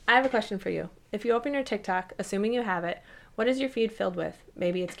I have a question for you. If you open your TikTok, assuming you have it, what is your feed filled with?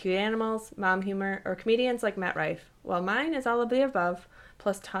 Maybe it's cute animals, mom humor, or comedians like Matt Rife. Well, mine is all of the above,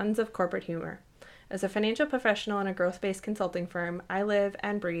 plus tons of corporate humor. As a financial professional in a growth-based consulting firm, I live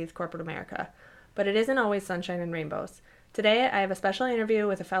and breathe corporate America. But it isn't always sunshine and rainbows. Today, I have a special interview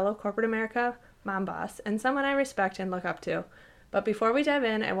with a fellow corporate America mom boss and someone I respect and look up to. But before we dive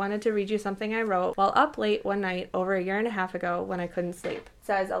in, I wanted to read you something I wrote while up late one night over a year and a half ago when I couldn't sleep. It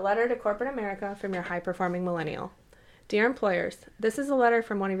says, "A letter to corporate America from your high-performing millennial. Dear employers, this is a letter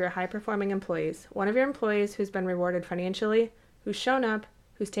from one of your high-performing employees, one of your employees who's been rewarded financially, who's shown up,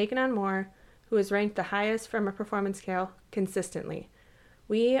 who's taken on more, who is ranked the highest from a performance scale consistently.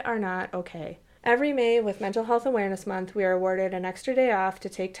 We are not okay. Every May with Mental Health Awareness Month, we are awarded an extra day off to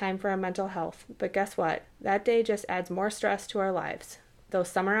take time for our mental health. But guess what? That day just adds more stress to our lives. Those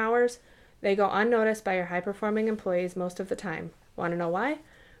summer hours, they go unnoticed by your high-performing employees most of the time. Want to know why?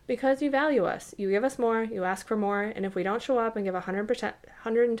 Because you value us. You give us more, you ask for more, and if we don't show up and give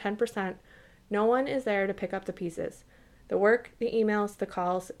 110%, no one is there to pick up the pieces. The work, the emails, the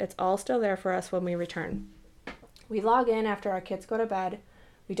calls, it's all still there for us when we return. We log in after our kids go to bed.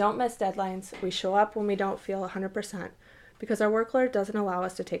 We don't miss deadlines. We show up when we don't feel 100% because our workload doesn't allow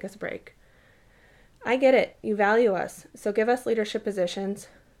us to take us a break. I get it. You value us, so give us leadership positions.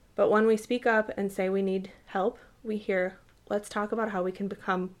 But when we speak up and say we need help, we hear, let's talk about how we can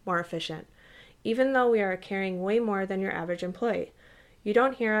become more efficient, even though we are carrying way more than your average employee. You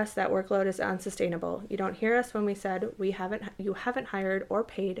don't hear us that workload is unsustainable. You don't hear us when we said you haven't hired or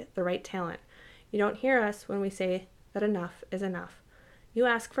paid the right talent. You don't hear us when we say that enough is enough. You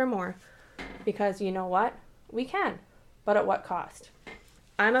ask for more because you know what? We can, but at what cost?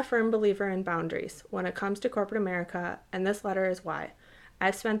 I'm a firm believer in boundaries when it comes to corporate America, and this letter is why.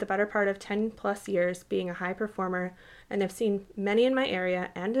 I've spent the better part of 10 plus years being a high performer and have seen many in my area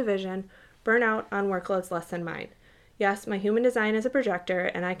and division burn out on workloads less than mine. Yes, my human design is a projector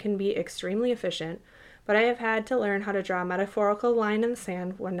and I can be extremely efficient, but I have had to learn how to draw a metaphorical line in the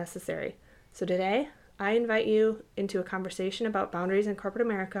sand when necessary. So today, I invite you into a conversation about boundaries in corporate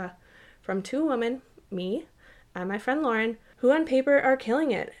America from two women, me and my friend Lauren, who on paper are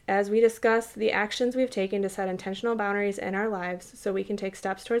killing it as we discuss the actions we've taken to set intentional boundaries in our lives so we can take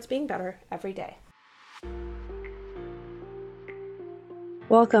steps towards being better every day.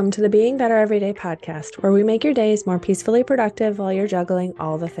 Welcome to the Being Better Everyday podcast, where we make your days more peacefully productive while you're juggling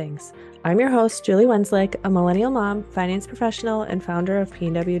all the things. I'm your host, Julie Wenslick, a millennial mom, finance professional, and founder of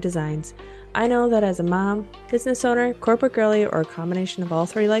P&W Designs. I know that as a mom, business owner, corporate girly, or a combination of all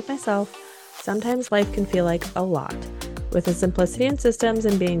three like myself, sometimes life can feel like a lot. With the simplicity in systems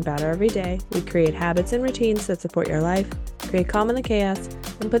and being better every day, we create habits and routines that support your life, create calm in the chaos,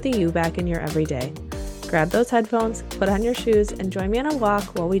 and put the you back in your everyday. Grab those headphones, put on your shoes, and join me on a walk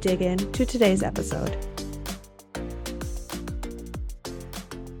while we dig into today's episode.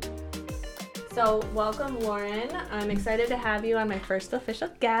 So welcome, Lauren. I'm excited to have you on my first official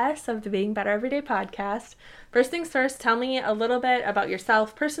guest of the Being Better Everyday podcast. First things first, tell me a little bit about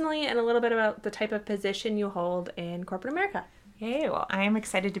yourself personally and a little bit about the type of position you hold in corporate America. Yay, well, I am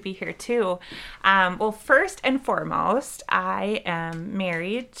excited to be here too. Well, first and foremost, I am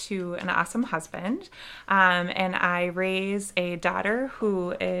married to an awesome husband, and I raise a daughter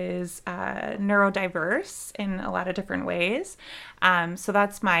who is neurodiverse in a lot of different ways. So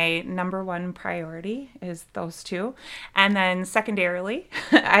that's my number one priority is those two. And then secondarily,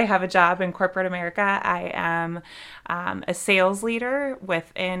 I have a job in corporate America. I am a sales leader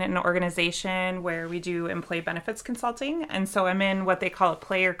within an organization where we do employee benefits consulting. And so I'm in what they call a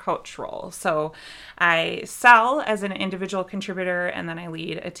player coach role. So I sell as an individual contributor, and then I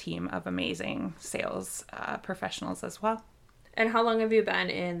lead a team of amazing sales professionals as well. And how long have you been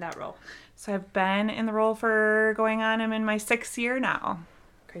in that role? So I've been in the role I'm in my 6th year now.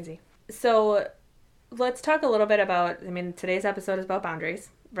 Crazy. So let's talk a little bit about, today's episode is about boundaries,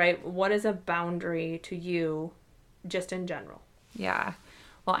 right? What is a boundary to you just in general? Yeah.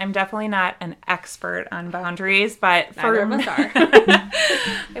 Well, I'm definitely not an expert on boundaries, but neither of us are.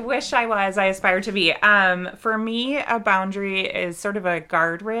 I wish I was. I aspire to be. For me, a boundary is sort of a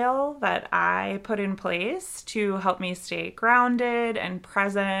guardrail that I put in place to help me stay grounded and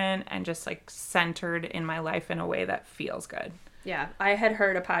present and just like centered in my life in a way that feels good. Yeah. I had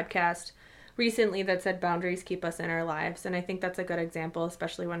heard a podcast recently that said boundaries keep us in our lives. And I think that's a good example,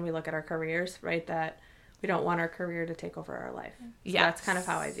 especially when we look at our careers, right? That we don't want our career to take over our life. So yes. That's kind of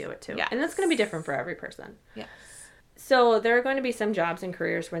how I view it too. Yes. And that's going to be different for every person. Yes. So there are going to be some jobs and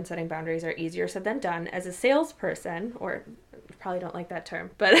careers when setting boundaries are easier said than done. As a salesperson, or you probably don't like that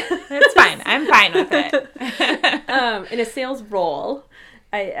term, but it's fine. I'm fine with it. In a sales role,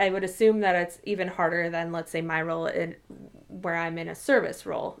 I would assume that it's even harder than, let's say, my role where I'm in a service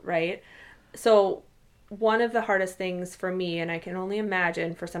role, right? So one of the hardest things for me, and I can only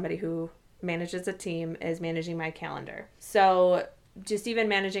imagine for somebody who manages a team, is managing my calendar. So just even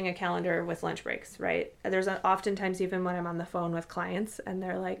managing a calendar with lunch breaks, right? There's oftentimes even when I'm on the phone with clients and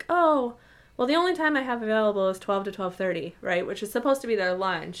they're like, oh, well, the only time I have available is 12 to 12:30, right? Which is supposed to be their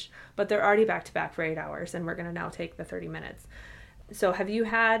lunch, but they're already back to back for 8 hours and we're going to now take the 30 minutes. So have you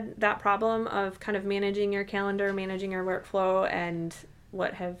had that problem of kind of managing your calendar, managing your workflow, and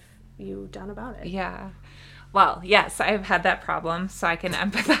what have you done about it? Yeah. Well, yes, I've had that problem, so I can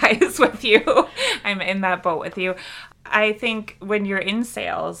empathize with you. I'm in that boat with you. I think when you're in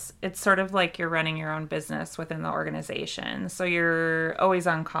sales, it's sort of like you're running your own business within the organization. So you're always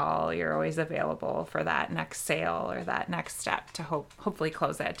on call. You're always available for that next sale or that next step to hopefully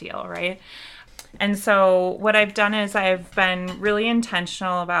close that deal, right? And so what I've done is I've been really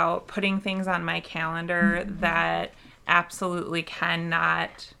intentional about putting things on my calendar that absolutely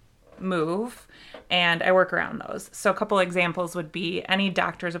cannot move, and I work around those. So a couple examples would be any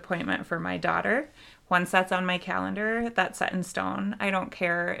doctor's appointment for my daughter. Once that's on my calendar, that's set in stone. I don't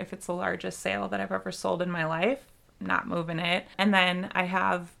care if it's the largest sale that I've ever sold in my life. Not moving it. And then I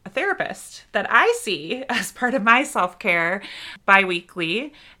have a therapist that I see as part of my self-care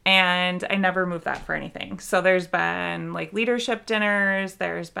bi-weekly, and I never move that for anything. So there's been like leadership dinners,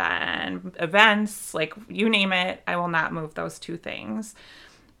 there's been events, like you name it, I will not move those two things.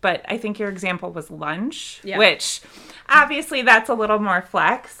 But I think your example was lunch, which obviously that's a little more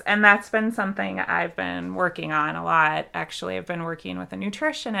flex. And that's been something I've been working on a lot. Actually, I've been working with a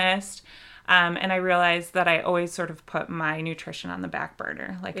nutritionist. And I realized that I always sort of put my nutrition on the back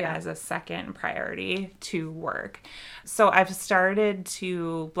burner, as a second priority to work. So I've started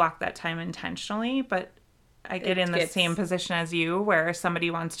to block that time intentionally, but I get in the same position as you where somebody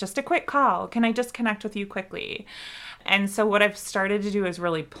wants just a quick call. Can I just connect with you quickly? And so what I've started to do is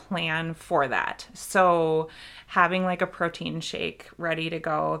really plan for that. So having like a protein shake ready to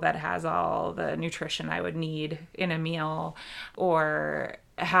go that has all the nutrition I would need in a meal, or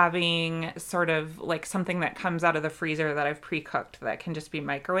having sort of like something that comes out of the freezer that I've pre-cooked that can just be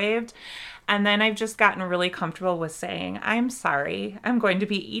microwaved. And then I've just gotten really comfortable with saying, I'm sorry, I'm going to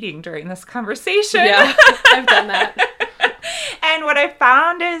be eating during this conversation. Yeah, I've done that. And what I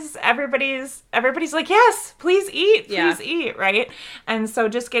found is everybody's like, yes, please eat, right? And so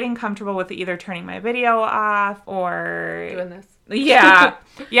just getting comfortable with either turning my video off or doing this. Yeah.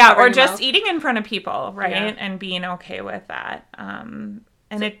 Or just eating in front of people, right? Yeah. And being okay with that.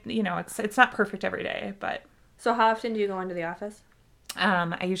 It's not perfect every day, but. So how often do you go into the office?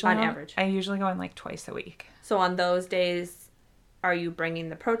 On average. I usually go in like twice a week. So on those days, are you bringing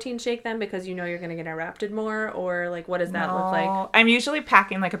the protein shake then because you know you're going to get interrupted more? Or like, what does that look like? I'm usually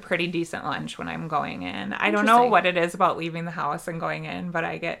packing like a pretty decent lunch when I'm going in. I don't know what it is about leaving the house and going in, but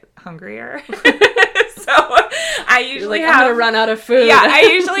I get hungrier. So I usually I'm going to run out of food. Yeah, I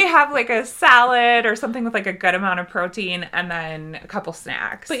usually have like a salad or something with like a good amount of protein and then a couple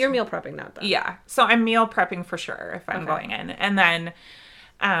snacks. But you're meal prepping that though. Yeah. So I'm meal prepping for sure if I'm going in. And then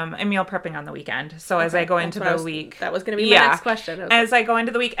I'm meal prepping on the weekend. So as I go into the week. That was going to be my next question. As I go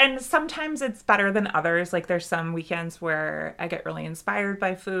into the week. And sometimes it's better than others. Like there's some weekends where I get really inspired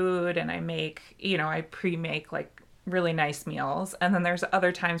by food and I make, I pre-make like really nice meals. And then there's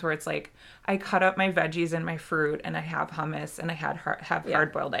other times where it's like I cut up my veggies and my fruit and I have hummus and I have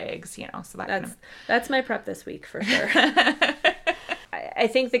hard-boiled eggs, so that's my prep this week for sure. I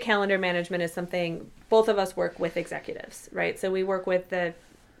think the calendar management is something both of us work with executives, right? So we work with the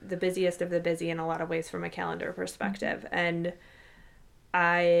busiest of the busy in a lot of ways from a calendar perspective. Mm-hmm. And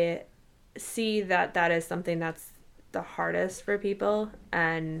I see that is something that's the hardest for people.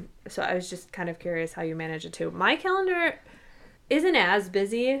 And so I was just kind of curious how you manage it too. My calendar isn't as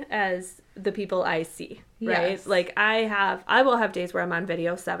busy as the people I see, right? Yes. Like I will have days where I'm on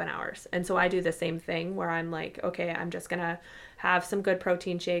video 7 hours. And so I do the same thing where I'm like, okay, I'm just going to have some good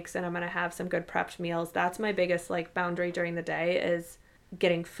protein shakes and I'm going to have some good prepped meals. That's my biggest like boundary during the day is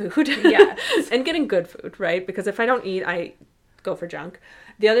getting food. Yeah. And getting good food, right? Because if I don't eat, I go for junk.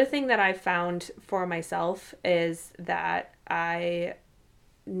 The other thing that I found for myself is that I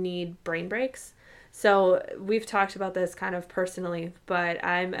need brain breaks. So we've talked about this kind of personally, but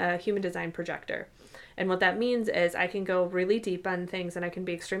I'm a human design projector. And what that means is I can go really deep on things and I can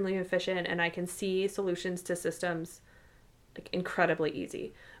be extremely efficient and I can see solutions to systems like incredibly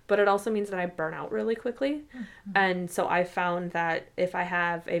easy. But it also means that I burn out really quickly. Mm-hmm. And so I found that if I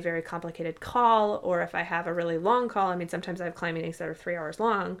have a very complicated call or if I have a really long call, I mean, sometimes I have client meetings that are 3 hours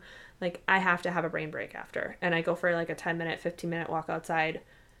long, like I have to have a brain break after. And I go for like a 10-minute, 15-minute walk outside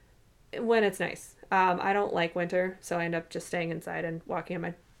when it's nice. I don't like winter, so I end up just staying inside and walking on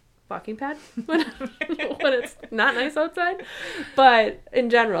my walking pad when it's not nice outside. But in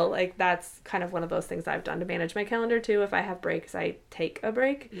general, like that's kind of one of those things I've done to manage my calendar too. If I have breaks, I take a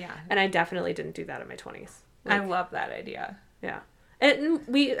break. Yeah. And I definitely didn't do that in my 20s. Like, I love that idea. Yeah. And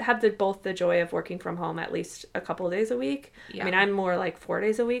we have both the joy of working from home at least a couple of days a week. Yeah. I mean, I'm more like 4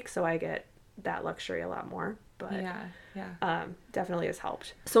 days a week, so I get that luxury a lot more. But definitely has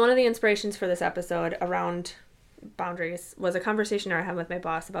helped. So one of the inspirations for this episode around boundaries was a conversation I had with my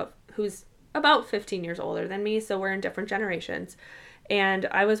boss who's about 15 years older than me, so we're in different generations. And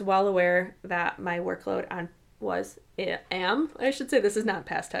I was well aware that my workload this is not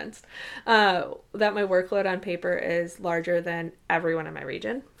past tense, that my workload on paper is larger than everyone in my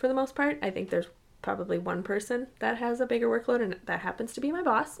region for the most part. I think there's probably one person that has a bigger workload, and that happens to be my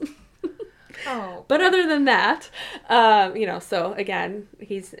boss. Oh, but other than that, so again,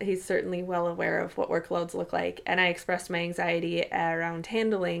 he's certainly well aware of what workloads look like. And I expressed my anxiety around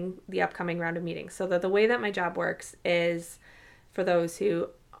handling the upcoming round of meetings. So the way that my job works is, for those who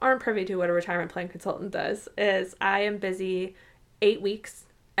aren't privy to what a retirement plan consultant does, is I am busy 8 weeks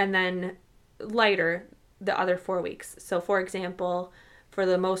and then lighter the other 4 weeks. So for example, for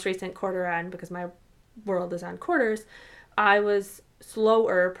the most recent quarter end, because my world is on quarters, I was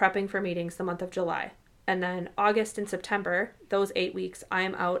slower prepping for meetings the month of July. And then August and September, those 8 weeks, I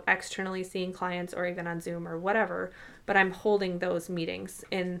am out externally seeing clients or even on Zoom or whatever, but I'm holding those meetings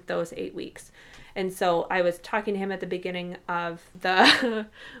in those 8 weeks. And so I was talking to him at the beginning of the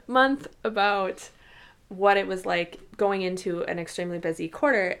month about what it was like going into an extremely busy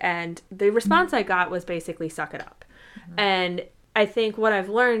quarter. And the response I got was basically suck it up. Mm-hmm. And I think what I've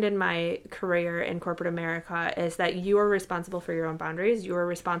learned in my career in corporate America is that you are responsible for your own boundaries. You are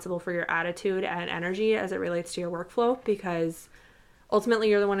responsible for your attitude and energy as it relates to your workflow, because ultimately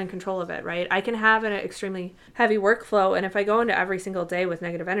you're the one in control of it, right? I can have an extremely heavy workflow, and if I go into every single day with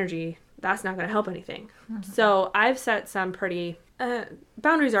negative energy, that's not going to help anything. Mm-hmm. So I've set some pretty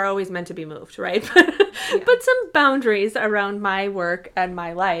boundaries are always meant to be moved, right? But some boundaries around my work and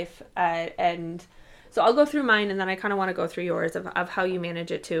my life, and so I'll go through mine, and then I kind of want to go through yours of how you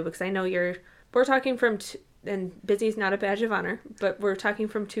manage it too, because I know we're talking from, and busy is not a badge of honor, but we're talking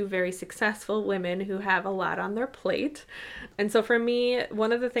from two very successful women who have a lot on their plate. And so for me,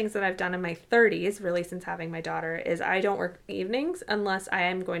 one of the things that I've done in my 30s, really since having my daughter, is I don't work evenings unless I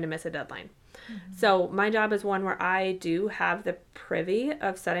am going to miss a deadline. Mm-hmm. So my job is one where I do have the privy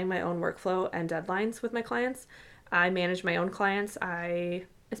of setting my own workflow and deadlines with my clients. I manage my own clients.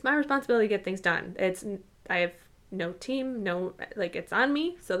 It's my responsibility to get things done. I have no team, it's on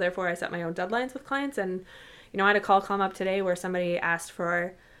me. So therefore I set my own deadlines with clients. And, I had a call come up today where somebody asked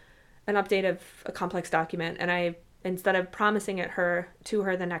for an update of a complex document. And I, instead of promising it to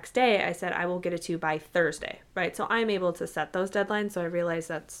her the next day, I said, I will get it to you by Thursday, right? So I'm able to set those deadlines. So I realize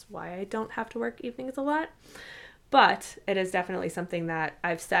that's why I don't have to work evenings a lot. But it is definitely something that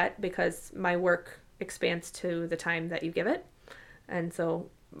I've set because my work expands to the time that you give it. And so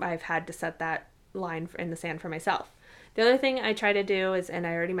I've had to set that line in the sand for myself. The other thing I try to do is, and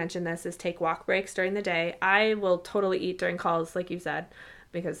I already mentioned this, is take walk breaks during the day. I will totally eat during calls, like you said,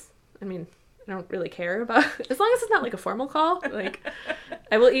 because, I don't really care about, as long as it's not like a formal call,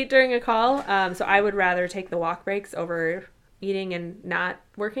 I will eat during a call. So I would rather take the walk breaks over eating and not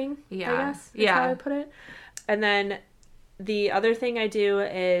working, I guess, is how I put it. And then the other thing I do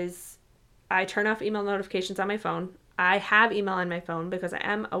is I turn off email notifications on my phone. I have email on my phone because I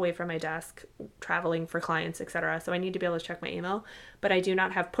am away from my desk, traveling for clients, etc. So I need to be able to check my email, but I do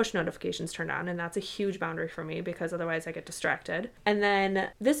not have push notifications turned on, and that's a huge boundary for me because otherwise I get distracted. And then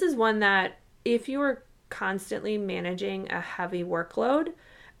this is one that if you are constantly managing a heavy workload,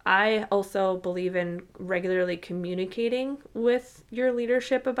 I also believe in regularly communicating with your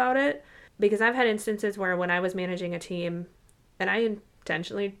leadership about it, because I've had instances where when I was managing a team, and I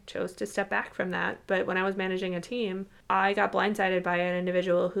intentionally chose to step back from that, but when I was managing a team, I got blindsided by an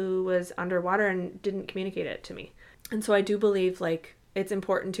individual who was underwater and didn't communicate it to me. And so I do believe it's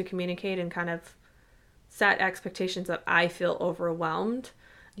important to communicate and kind of set expectations that I feel overwhelmed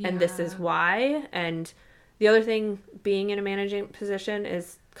and this is why. And the other thing, being in a managing position,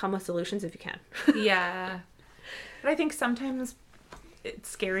 is come with solutions if you can. Yeah. But I think sometimes it's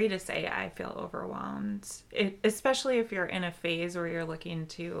scary to say I feel overwhelmed, especially if you're in a phase where you're looking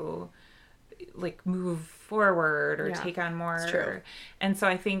to, like move forward or Yeah, take on more. it's true. And so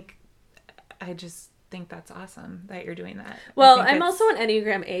I just think that's awesome that you're doing that. Well, I'm also an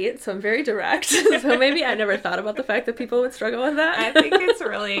Enneagram 8, so I'm very direct. So maybe I never thought about the fact that people would struggle with that. I think it's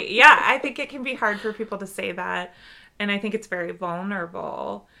really, yeah, I think it can be hard for people to say that. And I think it's very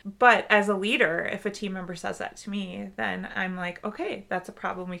vulnerable. But as a leader, if a team member says that to me, then I'm like, okay, that's a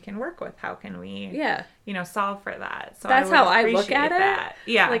problem we can work with. How can we, solve for that? So that's how I look at that.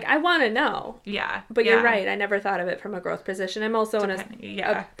 it. Yeah. Like, I want to know. Yeah. But you're right. I never thought of it from a growth position. I'm also in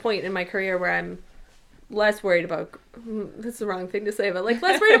a point in my career where I'm less worried about, this is the wrong thing to say, but like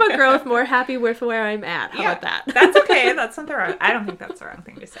less worried about growth, more happy with where I'm at. How about that? That's okay. That's not the wrong, I don't think that's the wrong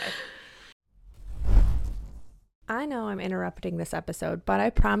thing to say. I know I'm interrupting this episode, but I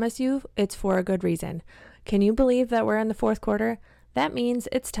promise you it's for a good reason. Can you believe that we're in the fourth quarter? That means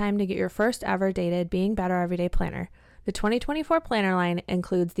it's time to get your first ever dated Being Better Everyday Planner. The 2024 planner line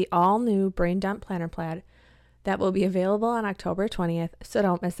includes the all-new Brain Dump Planner Plaid that will be available on October 20th, so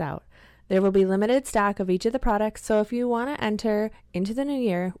don't miss out. There will be limited stock of each of the products, so if you want to enter into the new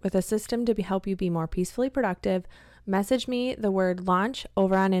year with a system to help you be more peacefully productive, message me the word launch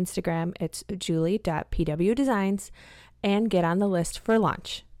over on Instagram. It's julie.pwdesigns and get on the list for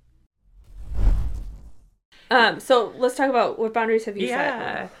launch. So let's talk about what boundaries have you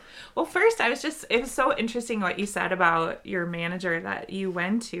set? Well, first, it was so interesting what you said about your manager that you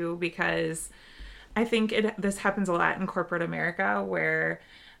went to, because I think this happens a lot in corporate America where,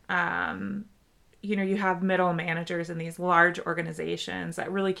 you have middle managers in these large organizations that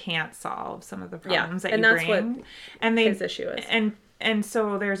really can't solve some of the problems that you bring. And that's what his issue is. And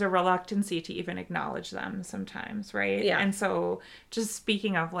so there's a reluctancy to even acknowledge them sometimes, right? Yeah. And so just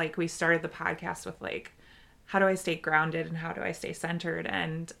speaking of, like, we started the podcast with, like, how do I stay grounded and how do I stay centered?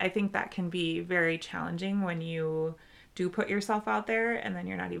 And I think that can be very challenging when you do put yourself out there and then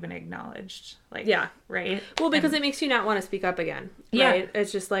you're not even acknowledged. Like, right? Well, because it makes you not want to speak up again. Right?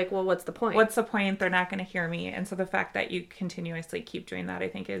 It's just like, well, what's the point? What's the point? They're not going to hear me. And so the fact that you continuously keep doing that, I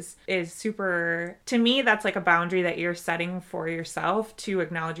think is super, to me, that's like a boundary that you're setting for yourself to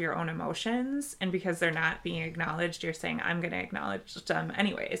acknowledge your own emotions. And because they're not being acknowledged, you're saying, I'm going to acknowledge them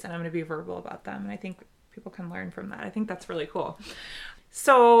anyways. And I'm going to be verbal about them. And I think people can learn from that. I think that's really cool.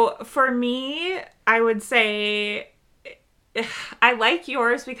 So for me, I would say I like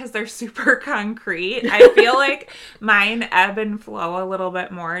yours because they're super concrete. I feel like mine ebb and flow a little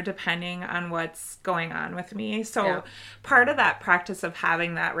bit more depending on what's going on with me. So part of that practice of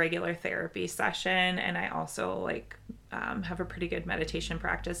having that regular therapy session, and I also have a pretty good meditation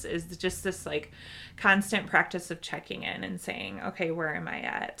practice, is just this like constant practice of checking in and saying, okay, where am I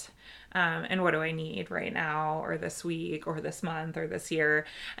at? And what do I need right now, or this week, or this month, or this year?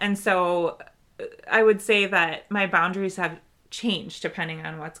 And so I would say that my boundaries have changed depending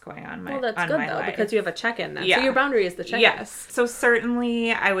on what's going on well, that's good though, because you have a check-in then. Yeah. So your boundary is the check-in. Yes. So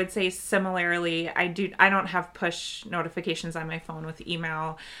certainly I would say similarly, I don't have push notifications on my phone with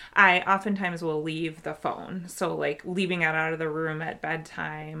email. I oftentimes will leave the phone. So like leaving it out of the room at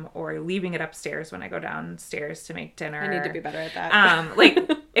bedtime or leaving it upstairs when I go downstairs to make dinner. I need to be better at that. Like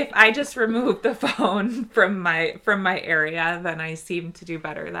if I just remove the phone from my area, then I seem to do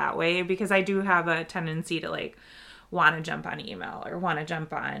better that way, because I do have a tendency to like want to jump on email or want to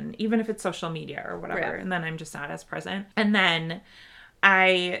jump on, even if it's social media or whatever. Right. And then I'm just not as present. And then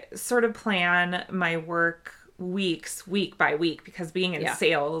I sort of plan my work weeks, week by week, because being in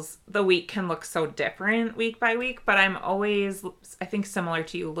sales, the week can look so different week by week. But I'm always, I think similar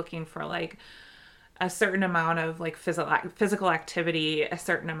to you, looking for like a certain amount of like physical activity, a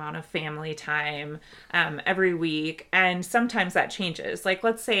certain amount of family time every week. And sometimes that changes. Like,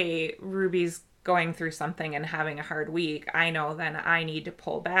 let's say Ruby's going through something and having a hard week, I know then I need to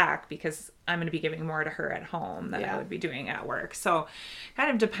pull back because I'm going to be giving more to her at home than I would be doing at work. So kind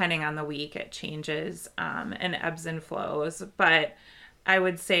of depending on the week, it changes and ebbs and flows. But I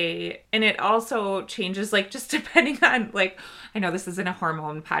would say, and it also changes, like, just depending on, like, I know this isn't a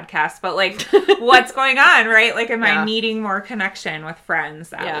hormone podcast, but, like, what's going on, right? Like, am I needing more connection with friends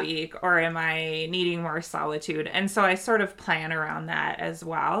that week, or am I needing more solitude? And so I sort of plan around that as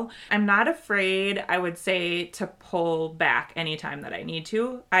well. I'm not afraid, I would say, to pull back anytime that I need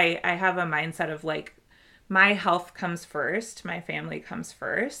to. I have a mindset of, like, my health comes first, my family comes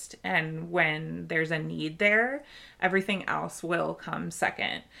first, and when there's a need there, everything else will come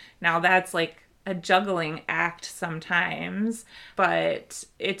second. Now that's like a juggling act sometimes, but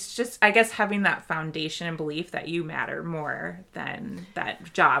it's just, I guess, having that foundation and belief that you matter more than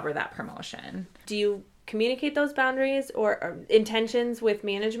that job or that promotion. Do you communicate those boundaries or intentions with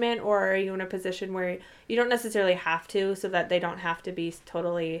management, or are you in a position where you don't necessarily have to, so that they don't have to be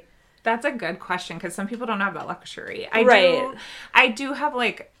totally That's a good question because some people don't have that luxury. I do have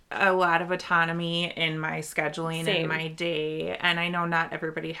like a lot of autonomy in my scheduling and my day, and I know not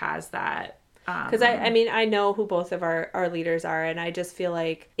everybody has that. Because I mean, I know who both of our leaders are, and I just feel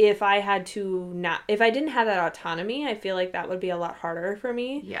like if I didn't have that autonomy, I feel like that would be a lot harder for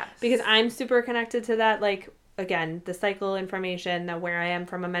me. Yes. Because I'm super connected to that, like, again, the cycle information, that where I am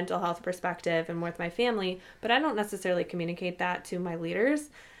from a mental health perspective and with my family, but I don't necessarily communicate that to my leaders.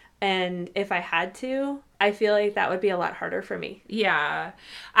 And if I had to, I feel like that would be a lot harder for me. Yeah.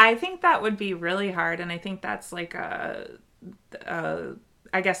 I think that would be really hard, and I think that's like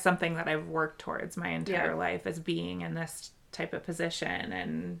I guess something that I've worked towards my entire life, is being in this type of position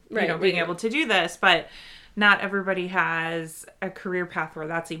and being able to do this. But not everybody has a career path where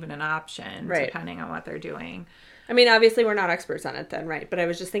that's even an option, depending on what they're doing. I mean, obviously we're not experts on it then, right? But I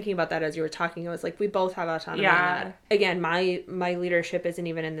was just thinking about that as you were talking. It was like, we both have autonomy in that. Again, my leadership isn't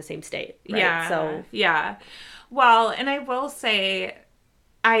even in the same state, right? Yeah. So yeah. Well, and I will say,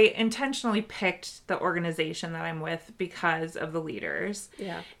 I intentionally picked the organization that I'm with because of the leaders.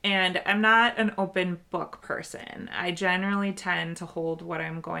 Yeah. And I'm not an open book person. I generally tend to hold what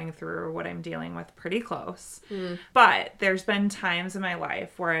I'm going through or what I'm dealing with pretty close. But there's been times in my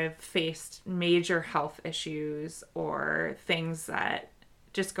life where I've faced major health issues or things that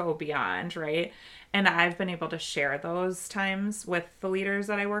just go beyond, right? And I've been able to share those times with the leaders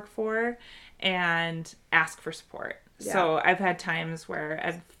that I work for and ask for support. Yeah. So I've had times where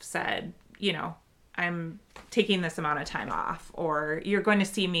I've said, I'm taking this amount of time off, or you're going to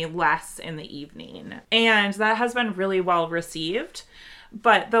see me less in the evening. And that has been really well received.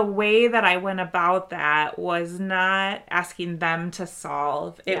 But the way that I went about that was not asking them to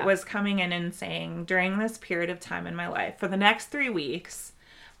solve. It was coming in and saying, during this period of time in my life, for the next 3 weeks,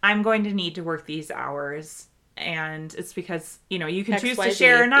 I'm going to need to work these hours. And it's because, you can choose to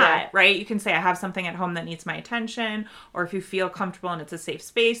share or not, right? You can say, I have something at home that needs my attention. Or if you feel comfortable and it's a safe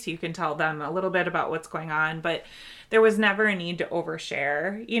space, you can tell them a little bit about what's going on. But there was never a need to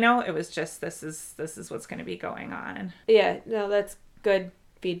overshare. It was just, this is what's going to be going on. Yeah, no, that's good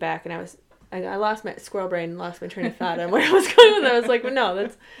feedback. And I lost my squirrel brain, lost my train of thought on where I was going with it. I was like, well, no,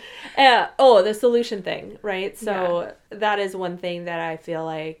 that's, the solution thing, right? So that is one thing that I feel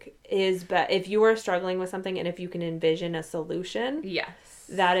like is, if you are struggling with something and if you can envision a solution,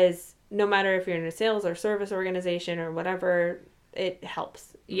 that is, no matter if you're in a sales or service organization or whatever, it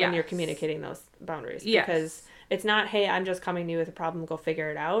helps when you're communicating those boundaries. Because it's not, hey, I'm just coming to you with a problem, go figure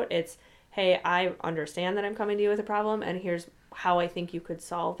it out. It's, hey, I understand that I'm coming to you with a problem, and here's how I think you could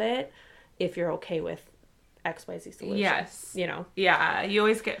solve it if you're okay with XYZ solution. Yes. Yeah, you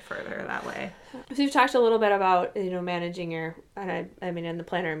always get further that way. So you've talked a little bit about, managing your, and I mean, in the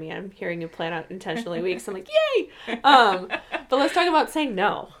planner of me, I'm hearing you plan out intentionally weeks. I'm like, yay! But let's talk about saying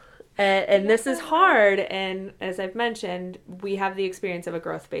no. And this is hard. And as I've mentioned, we have the experience of a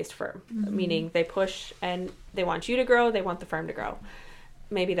growth-based firm, meaning they push and they want you to grow. They want the firm to grow.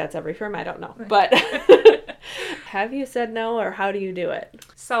 Maybe that's every firm. I don't know. But have you said no, or how do you do it?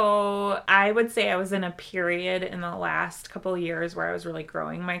 So I would say I was in a period in the last couple of years where I was really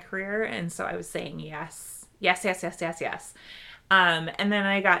growing my career. And so I was saying yes. And then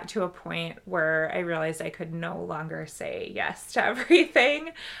I got to a point where I realized I could no longer say yes to everything.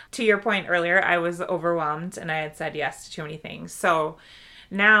 To your point earlier, I was overwhelmed and I had said yes to too many things. So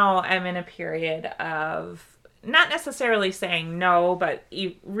now I'm in a period of not necessarily saying no, but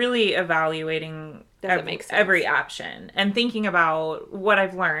really evaluating every option and thinking about what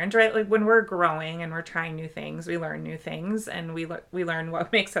I've learned, right? Like when we're growing and we're trying new things, we learn new things, and we learn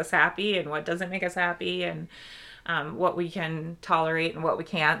what makes us happy and what doesn't make us happy, and what we can tolerate and what we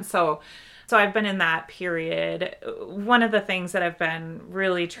can't. So I've been in that period. One of the things that I've been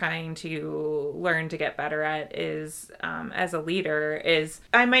really trying to learn to get better at is, as a leader, is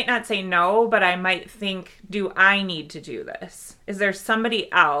I might not say no, but I might think, do I need to do this? Is there somebody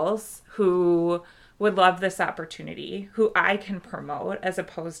else who would love this opportunity, who I can promote as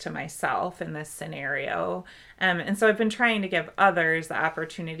opposed to myself in this scenario? And so I've been trying to give others the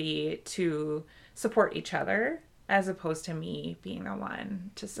opportunity to support each other, as opposed to me being the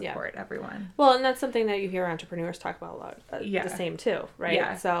one to support everyone. Well, and that's something that you hear entrepreneurs talk about a lot. The same too, right?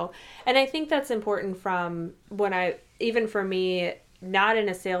 Yeah. So, and I think that's important from even for me, not in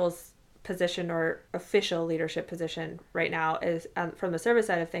a sales position or official leadership position right now, is from the service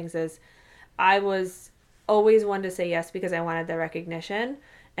side of things, is I was always one to say yes because I wanted the recognition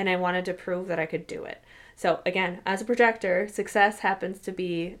and I wanted to prove that I could do it. So again, as a projector, success happens to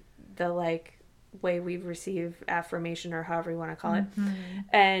be the way we receive affirmation, or however you want to call it.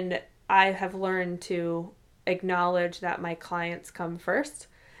 And I have learned to acknowledge that my clients come first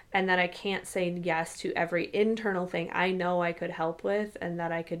and that I can't say yes to every internal thing I know I could help with and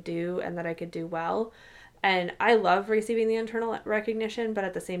that I could do and that I could do well. And I love receiving the internal recognition, but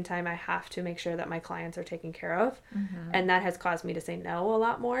at the same time, I have to make sure that my clients are taken care of. And that has caused me to say no a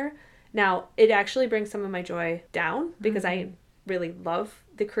lot more. Now, it actually brings some of my joy down because I really love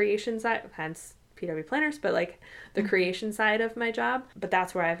the creation side, hence PW planners, but like the creation side of my job. But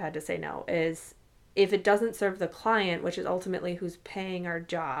that's where I've had to say no, is if it doesn't serve the client, which is ultimately who's paying our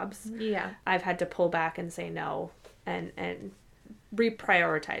jobs, I've had to pull back and say no and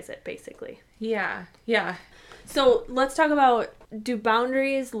reprioritize it, basically. Yeah. So let's talk about, do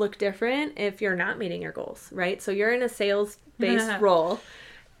boundaries look different if you're not meeting your goals, right? So you're in a sales-based role.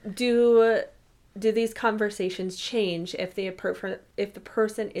 Do these conversations change if the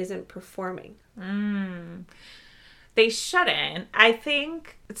person isn't performing? They shouldn't. I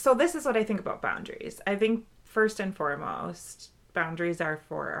think, so this is what I think about boundaries. I think first and foremost, boundaries are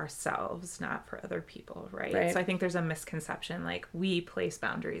for ourselves, not for other people, right? So I think there's a misconception, like we place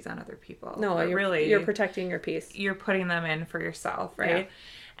boundaries on other people. No, you're protecting your peace. You're putting them in for yourself, right?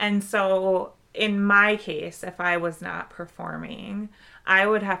 And so in my case, if I was not performing, I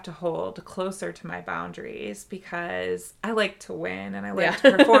would have to hold closer to my boundaries because I like to win and I like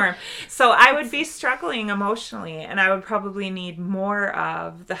to perform. So I would be struggling emotionally, and I would probably need more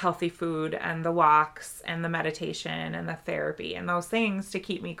of the healthy food and the walks and the meditation and the therapy and those things to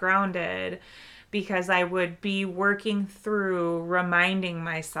keep me grounded, because I would be working through reminding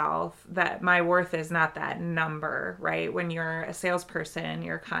myself that my worth is not that number, right? When you're a salesperson,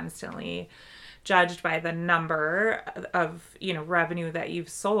 you're constantly judged by the number of, revenue that you've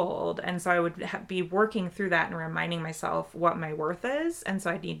sold. And so I would be working through that and reminding myself what my worth is. And so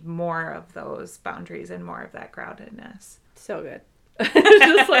I need more of those boundaries and more of that groundedness. So good.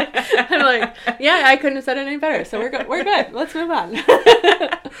 Just like, I'm like, yeah, I couldn't have said it any better. So we're good. We're good. Let's move on.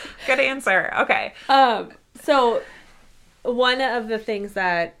 Good answer. Okay. So one of the things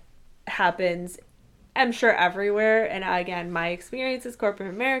that happens, I'm sure everywhere, and again, my experience is corporate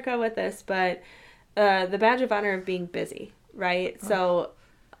America with this, but the badge of honor of being busy, right? Oh. So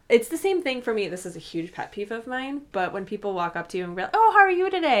it's the same thing for me. This is a huge pet peeve of mine, but when people walk up to you and be like, oh, how are you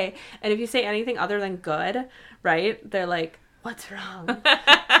today? And if you say anything other than good, right, they're like, what's wrong?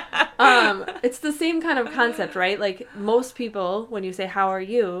 It's the same kind of concept, right? Like most people, when you say, how are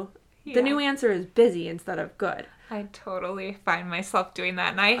you? The new answer is busy instead of good. I totally find myself doing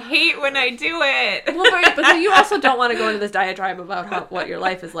that, and I hate when I do it. Well, right, but then you also don't want to go into this diatribe about what your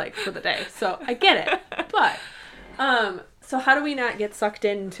life is like for the day. So I get it. But, so how do we not get sucked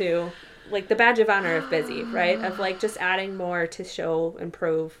into, like, the badge of honor of busy, right? Of, like, just adding more to show and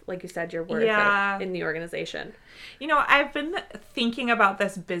prove, like you said, your worth in the organization. I've been thinking about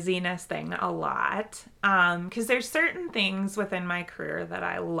this busyness thing a lot, because there's certain things within my career that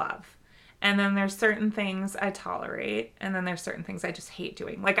I love. And then there's certain things I tolerate, and then there's certain things I just hate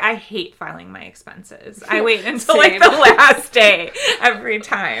doing. Like, I hate filing my expenses. I wait until, like, the last day every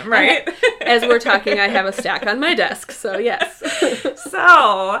time, right? As we're talking, I have a stack on my desk, so yes.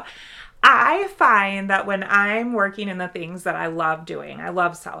 So I find that when I'm working in the things that I love doing, I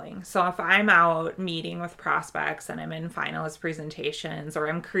love selling. So if I'm out meeting with prospects and I'm in finalist presentations or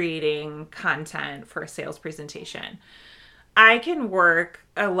I'm creating content for a sales presentation, I can work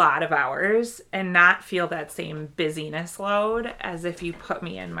a lot of hours and not feel that same busyness load as if you put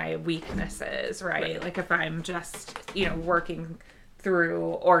me in my weaknesses, right? Like if I'm just, working through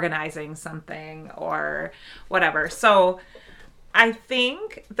organizing something or whatever. So I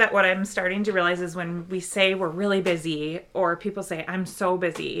think that what I'm starting to realize is when we say we're really busy or people say I'm so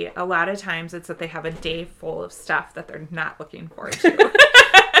busy, a lot of times it's that they have a day full of stuff that they're not looking forward to.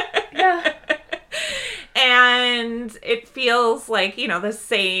 Yeah. And it feels like, the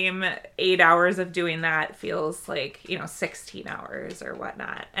same 8 hours of doing that feels like, 16 hours or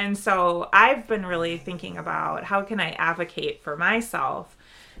whatnot. And so I've been really thinking about how can I advocate for myself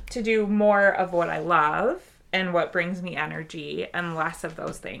to do more of what I love and what brings me energy and less of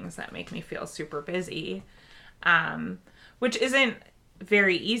those things that make me feel super busy, which isn't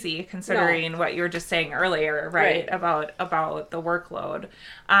very easy considering what you were just saying earlier, right? About the workload.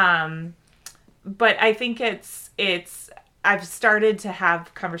 But I think I've started to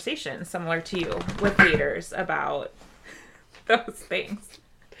have conversations similar to you with leaders about those things.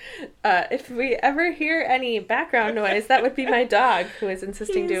 If we ever hear any background noise, that would be my dog who is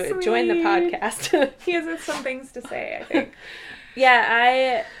insisting to join the podcast. He has some things to say, I think. Yeah,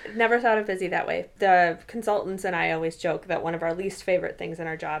 I never thought of busy that way. The consultants and I always joke that one of our least favorite things in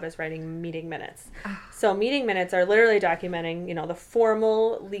our job is writing meeting minutes. So meeting minutes are literally documenting, the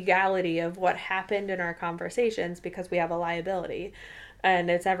formal legality of what happened in our conversations because we have a liability.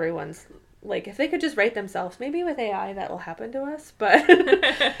 And it's everyone's, like, if they could just write themselves, maybe with AI that will happen to us. But,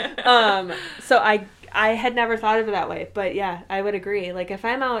 so I had never thought of it that way. But yeah, I would agree. Like, if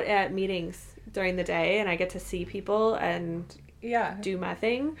I'm out at meetings during the day and I get to see people and do my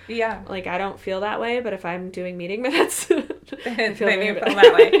thing, like, I don't feel that way. But if I'm doing meeting minutes, I feel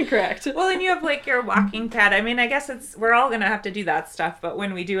that way. Correct. Well, and you have, like, your walking pad. I mean, I guess we're all going to have to do that stuff. But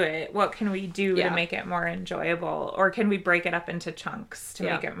when we do it, what can we do to make it more enjoyable? Or can we break it up into chunks to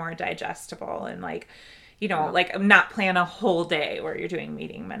make it more digestible and, like, you know, like, not plan a whole day where you're doing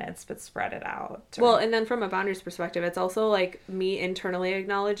meeting minutes, but spread it out. Well, and then from a boundaries perspective, it's also, like, me internally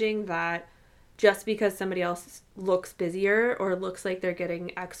acknowledging that just because somebody else looks busier or looks like they're getting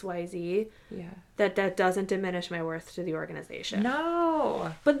XYZ, that doesn't diminish my worth to the organization.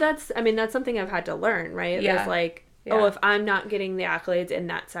 No. But that's something I've had to learn, right? Yeah. It's like, oh, if I'm not getting the accolades in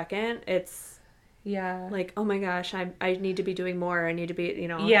that second, it's like, oh my gosh, I need to be doing more. I need to be, you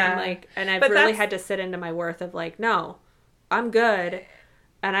know, and I've really had to sit into my worth of, like, no, I'm good.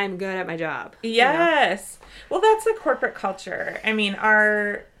 And I'm good at my job. Yes. You know? Well, that's a corporate culture. I mean,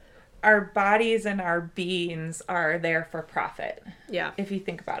 our bodies and our beings are there for profit. Yeah. If you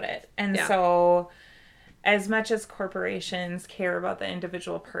think about it. And so as much as corporations care about the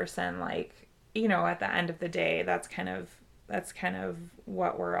individual person, like, you know, at the end of the day, that's kind of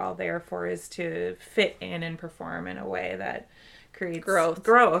what we're all there for, is to fit in and perform in a way that creates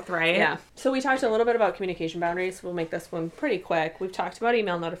growth, right? Yeah. So we talked a little bit about communication boundaries. We'll make this one pretty quick. We've talked about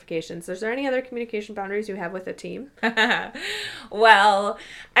email notifications. Is there any other communication boundaries you have with a team? Well,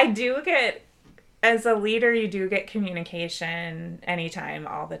 as a leader, you do get communication anytime,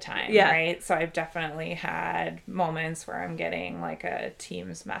 all the time, right? So I've definitely had moments where I'm getting, like, a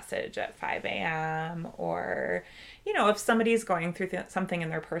Teams message at 5 a.m. or, you know, if somebody's going through something in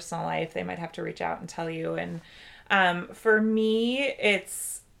their personal life, they might have to reach out and tell you. And for me,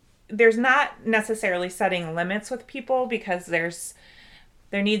 there's not necessarily setting limits with people, because there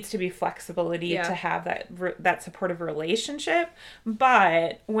needs to be flexibility to have that supportive relationship.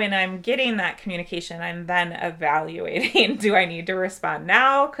 But when I'm getting that communication, I'm then evaluating, do I need to respond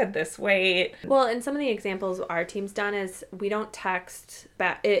now? Could this wait? Well, and some of the examples our team's done is we don't text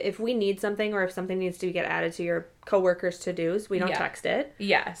back. If we need something or if something needs to get added to your coworkers' to-dos, we don't text it.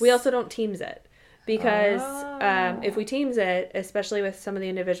 Yes. We also don't Teams it. Because if we Teams it, especially with some of the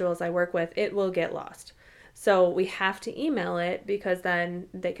individuals I work with, it will get lost. So we have to email it, because then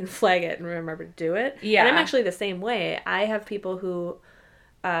they can flag it and remember to do it. Yeah. And I'm actually the same way. I have people who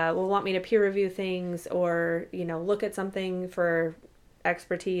will want me to peer review things or, you know, look at something for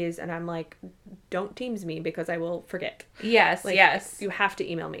expertise. And I'm like, don't Teams me, because I will forget. Yes, like, yes. You have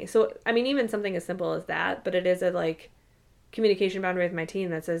to email me. So, I mean, even something as simple as that, but it is a, like, communication boundary with my team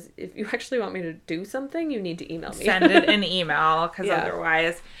that says, if you actually want me to do something, you need to email me. Send it an email, because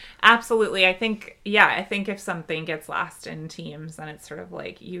otherwise, absolutely. I think if something gets lost in Teams, then it's sort of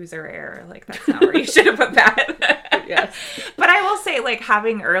like user error. Like, that's not where you should have put that. Yes. But I will say, like,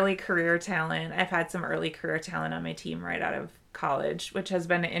 having early career talent, I've had some early career talent on my team right out of college, which has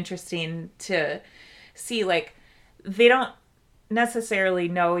been interesting to see. Like, they don't necessarily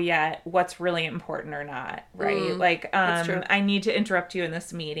know yet what's really important or not, right? Like, I need to interrupt you in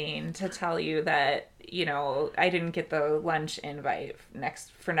this meeting to tell you that, you know, I didn't get the lunch invite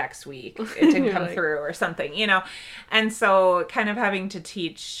for next week. It didn't come through or something, you know? And so kind of having to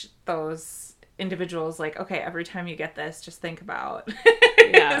teach those individuals, like, okay, every time you get this, just think about,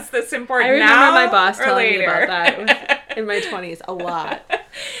 is this important now? I remember my boss telling me about that in my 20s a lot.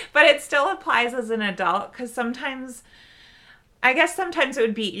 But it still applies as an adult, because sometimes it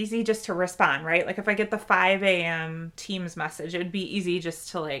would be easy just to respond, right? Like, if I get the 5 a.m. Teams message, it would be easy just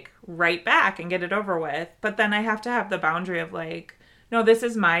to, like, write back and get it over with. But then I have to have the boundary of, like, no, this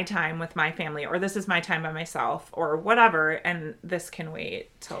is my time with my family, or this is my time by myself, or whatever, and this can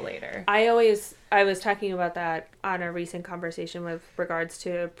wait till later. I was talking about that on a recent conversation with regards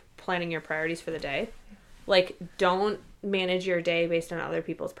to planning your priorities for the day. Like, don't manage your day based on other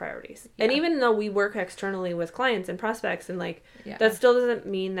people's priorities. Yeah. And even though we work externally with clients and prospects, and, like, that still doesn't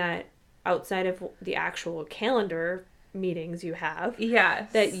mean that outside of the actual calendar meetings you have,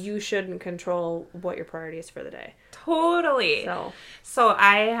 that you shouldn't control what your priority is for the day. Totally. So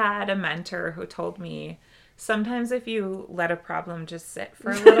I had a mentor who told me sometimes if you let a problem just sit for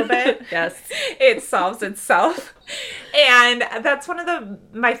a little bit, Yes. it solves itself. And that's one of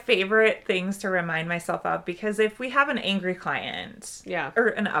my favorite things to remind myself of, because if we have an angry client,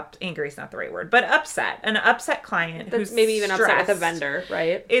 or angry is not the right word, but an upset client That's who's maybe even upset with a stressed, vendor,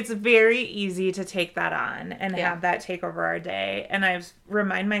 right? it's very easy to take that on and have that take over our day. And I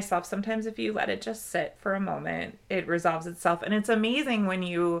remind myself, sometimes if you let it just sit for a moment, it resolves itself. And it's amazing when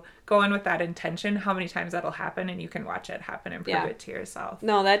you go in with that intention, how many times that'll happen, and you can watch it happen and prove it to yourself.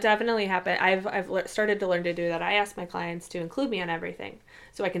 No, that definitely happened. I've started to learn to do that. I ask my clients to include me on everything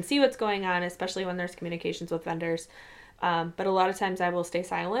so I can see what's going on, especially when there's communications with vendors. But a lot of times I will stay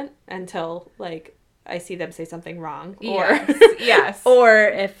silent until like I see them say something wrong, or yes, or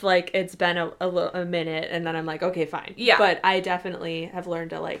if like it's been a minute, and then I'm like, okay, fine. Yeah. But I definitely have learned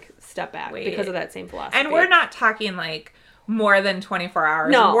to like step back because of that same philosophy. And we're not talking like more than 24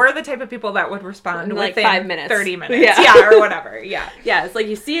 hours. No. We're the type of people that would respond like within 5 minutes. 30 minutes. Yeah, or whatever. Yeah. Yeah, it's like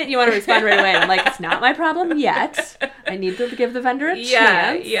you see it, you want to respond right away. And I'm like, it's not my problem yet. I need to give the vendor a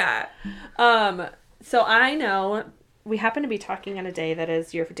chance. Yeah. So I know we happen to be talking on a day that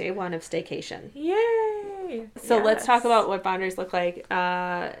is your day one of staycation. Yay. So let's talk about what boundaries look like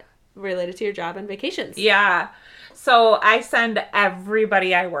related to your job and vacations. Yeah. So I send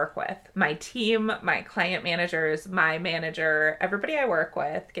everybody I work with, my team, my client managers, my manager, everybody I work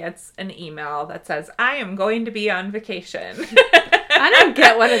with gets an email that says, I am going to be on vacation. I don't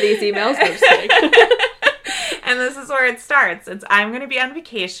get one of these emails. No, just kidding. And this is where it starts. It's, I'm going to be on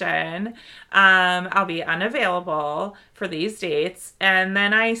vacation. I'll be unavailable for these dates. And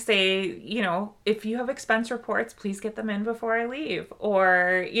then I say, you know, if you have expense reports, please get them in before I leave.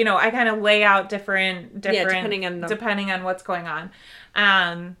 Or, you know, I kind of lay out different depending on what's going on.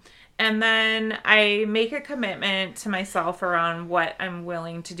 And then I make a commitment to myself around what I'm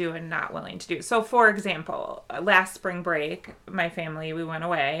willing to do and not willing to do. So, for example, last spring break, my family, we went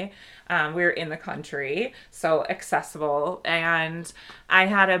away. We were in the country, so accessible. And I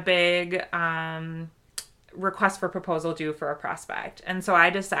had a big request for proposal due for a prospect. And so I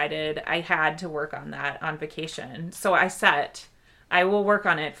decided I had to work on that on vacation. So I will work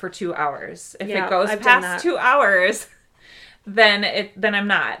on it for 2 hours. If it goes past 2 hours... then I'm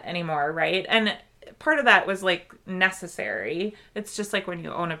not anymore, right? And part of that was like necessary. It's just like when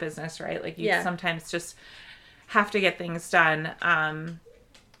you own a business, right? Like you sometimes just have to get things done.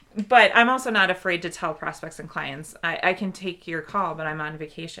 But I'm also not afraid to tell prospects and clients, I can take your call, but I'm on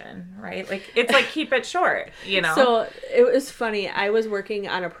vacation, right? Like it's like keep it short, you know? So it was funny. I was working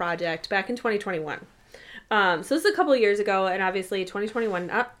on a project back in 2021. So this is a couple of years ago, and obviously 2021,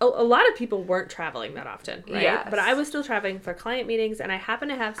 a lot of people weren't traveling that often, right? Yes. But I was still traveling for client meetings, and I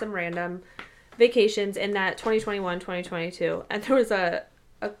happened to have some random vacations in that 2021, 2022, and there was a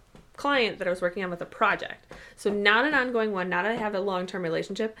client that I was working on with a project. So not an ongoing one, not I have a long-term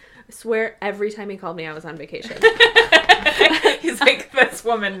relationship. I swear every time he called me, I was on vacation. He's like, this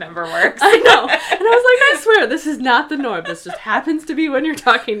woman never works. I know. And I was like, I swear, this is not the norm. This just happens to be when you're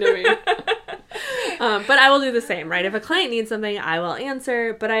talking to me. But I will do the same, right? If a client needs something, I will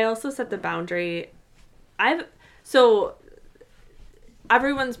answer. But I also set the boundary. So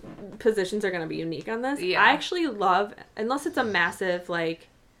everyone's positions are going to be unique on this. Yeah. I actually love, unless it's a massive, like,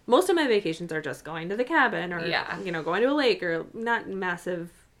 most of my vacations are just going to the cabin or, you know, going to a lake or not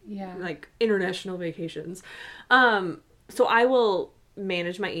massive, like, international vacations. So I will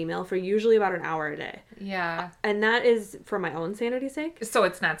manage my email for usually about an hour a day. Yeah. And that is for my own sanity's sake. So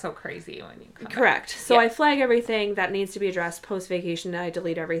it's not so crazy when you come Correct. back. So I flag everything that needs to be addressed post-vacation, and I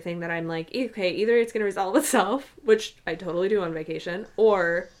delete everything that I'm like, okay, either it's going to resolve itself, which I totally do on vacation,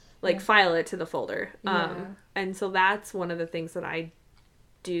 or like file it to the folder. And so that's one of the things that I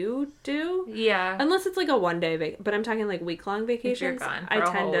do. Yeah. Unless it's like a one-day but I'm talking like week-long vacations. If you're gone for I a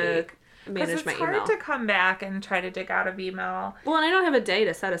tend whole to week. manage my email. It's hard to come back and try to dig out of email. Well, and I don't have a day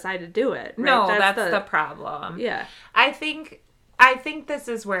to set aside to do it. Right? No, that's the problem. Yeah. I think this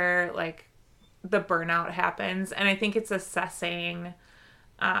is where like the burnout happens, and I think it's assessing.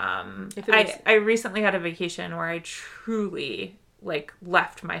 I recently had a vacation where I truly like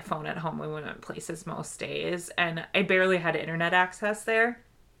left my phone at home. We went places most days, and I barely had internet access there.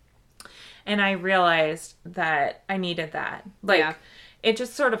 And I realized that I needed that. Like, it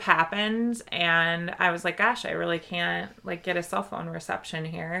just sort of happened, and I was like, gosh, I really can't, like, get a cell phone reception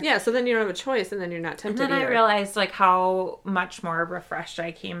here. Yeah, so then you don't have a choice, and then you're not tempted And then either. I realized, like, how much more refreshed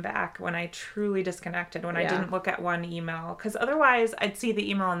I came back when I truly disconnected, when I didn't look at one email. Because otherwise, I'd see the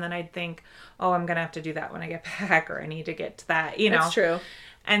email, and then I'd think, oh, I'm going to have to do that when I get back, or I need to get to that, you know. That's true.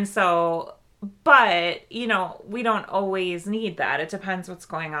 And so... But, you know, we don't always need that. It depends what's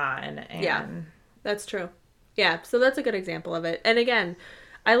going on. And yeah, that's true. Yeah, so that's a good example of it. And again,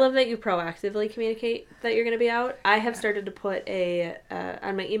 I love that you proactively communicate that you're going to be out. I have started to put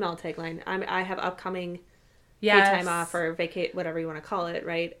on my email tagline, I have upcoming paid time off or vacate, whatever you want to call it,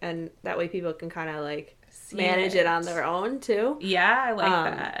 right? And that way people can kind of like manage it on their own too. Yeah, I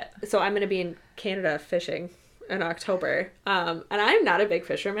like that. So I'm going to be in Canada fishing in October. And I'm not a big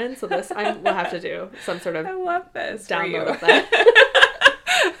fisherman, so we'll have to do some sort of I love this download of that.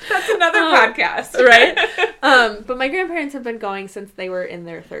 That's another podcast. Right? But my grandparents have been going since they were in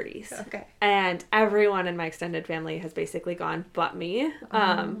their 30s. Okay. And everyone in my extended family has basically gone but me.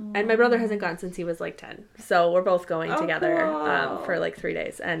 And my brother hasn't gone since he was like 10. So we're both going together cool. for like 3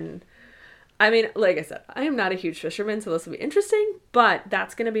 days. And I mean, like I said, I am not a huge fisherman, so this will be interesting. But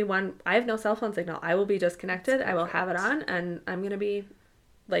that's going to be one. I have no cell phone signal. I will be disconnected. I will have it on. And I'm going to be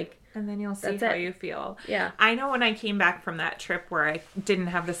like... And then you'll see how you feel. Yeah. I know when I came back from that trip where I didn't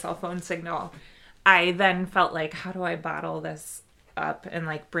have the cell phone signal, I then felt like, how do I bottle this up and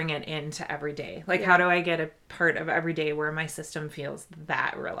like bring it into every day? Like, how do I get a part of every day where my system feels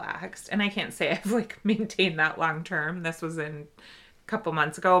that relaxed? And I can't say I've like maintained that long term. This was in a couple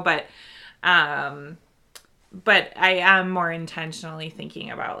months ago, but I am more intentionally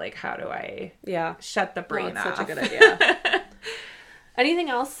thinking about like, how do I shut the brain off? Such a good idea. Anything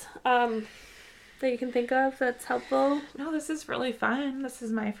else that you can think of that's helpful? No, this is really fun. This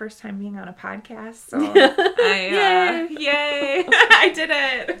is my first time being on a podcast, so yay! I did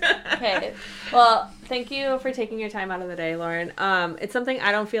it. Okay. Well, thank you for taking your time out of the day, Lauren. It's something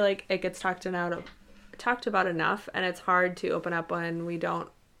I don't feel like it gets talked about enough, and it's hard to open up when we don't.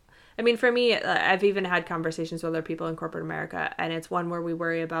 I mean, for me, I've even had conversations with other people in corporate America, and it's one where we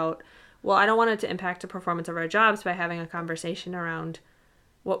worry about, well, I don't want it to impact the performance of our jobs by having a conversation around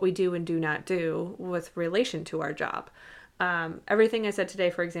what we do and do not do with relation to our job. Everything I said today,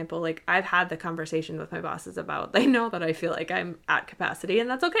 for example, like I've had the conversation with my bosses about, they know that I feel like I'm at capacity and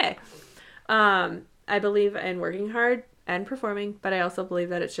that's okay. I believe in working hard and performing, but I also believe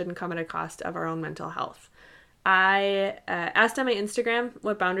that it shouldn't come at a cost of our own mental health. I asked on my Instagram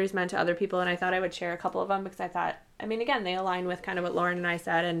what boundaries meant to other people, and I thought I would share a couple of them because I thought, I mean, again, they align with kind of what Lauren and I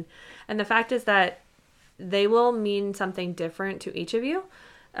said, and the fact is that they will mean something different to each of you.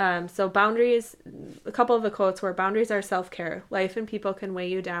 So boundaries, a couple of the quotes were, boundaries are self-care. Life and people can weigh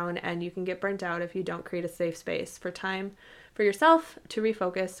you down, and you can get burnt out if you don't create a safe space for time for yourself to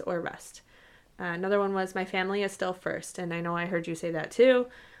refocus or rest. Another one was, my family is still first, and I know I heard you say that too.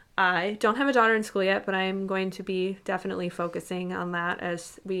 I don't have a daughter in school yet, but I'm going to be definitely focusing on that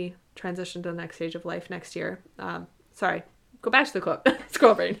as we transition to the next stage of life next year. Sorry, go back to the quote.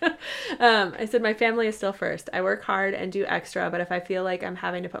 Scroll brain. I said, my family is still first. I work hard and do extra, but if I feel like I'm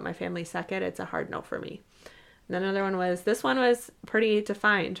having to put my family second, it's a hard no for me. And then another one was, this one was pretty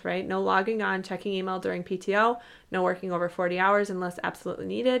defined, right? No logging on, checking email during PTO, no working over 40 hours unless absolutely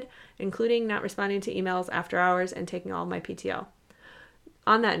needed, including not responding to emails after hours and taking all of my PTO.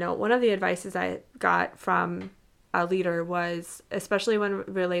 On that note, one of the advices I got from a leader was, especially when it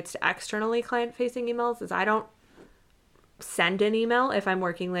relates to externally client-facing emails, is I don't send an email if I'm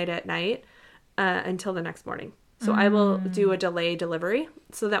working late at night until the next morning. So I will do a delay delivery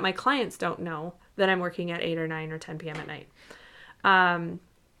so that my clients don't know that I'm working at 8 or 9 or 10 p.m. at night.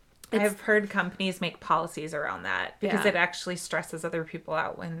 I've heard companies make policies around that because it actually stresses other people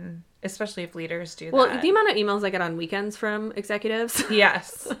out when, especially if leaders do that. Well, the amount of emails I get on weekends from executives.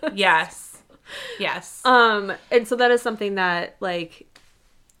 Yes. Yes. And so that is something that like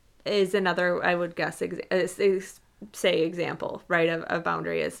is another, I would guess, example, right, of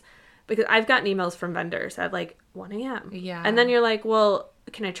boundary is because I've gotten emails from vendors at like 1 a.m. Yeah. And then you're like, well,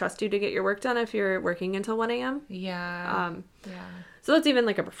 can I trust you to get your work done if you're working until 1 a.m.? Yeah. So that's even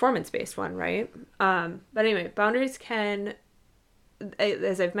like a performance-based one, right? But anyway, boundaries can,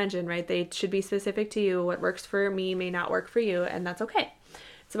 as I've mentioned, right, they should be specific to you. What works for me may not work for you, and that's okay.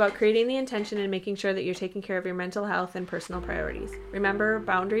 It's about creating the intention and making sure that you're taking care of your mental health and personal priorities. Remember,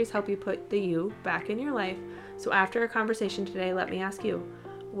 boundaries help you put the you back in your life. So after a conversation today, let me ask you,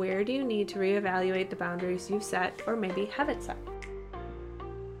 where do you need to reevaluate the boundaries you've set or maybe haven't set?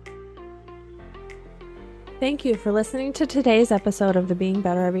 Thank you for listening to today's episode of the Being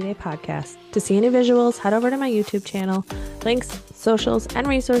Better Everyday podcast. To see any visuals, head over to my YouTube channel. Links, socials, and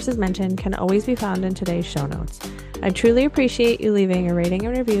resources mentioned can always be found in today's show notes. I truly appreciate you leaving a rating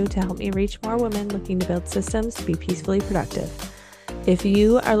and review to help me reach more women looking to build systems to be peacefully productive. If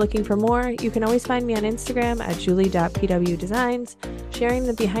you are looking for more, you can always find me on Instagram at julie.pwdesigns, sharing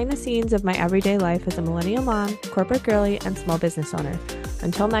the behind the scenes of my everyday life as a millennial mom, corporate girly, and small business owner.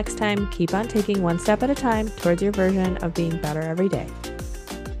 Until next time, keep on taking one step at a time towards your version of being better every day.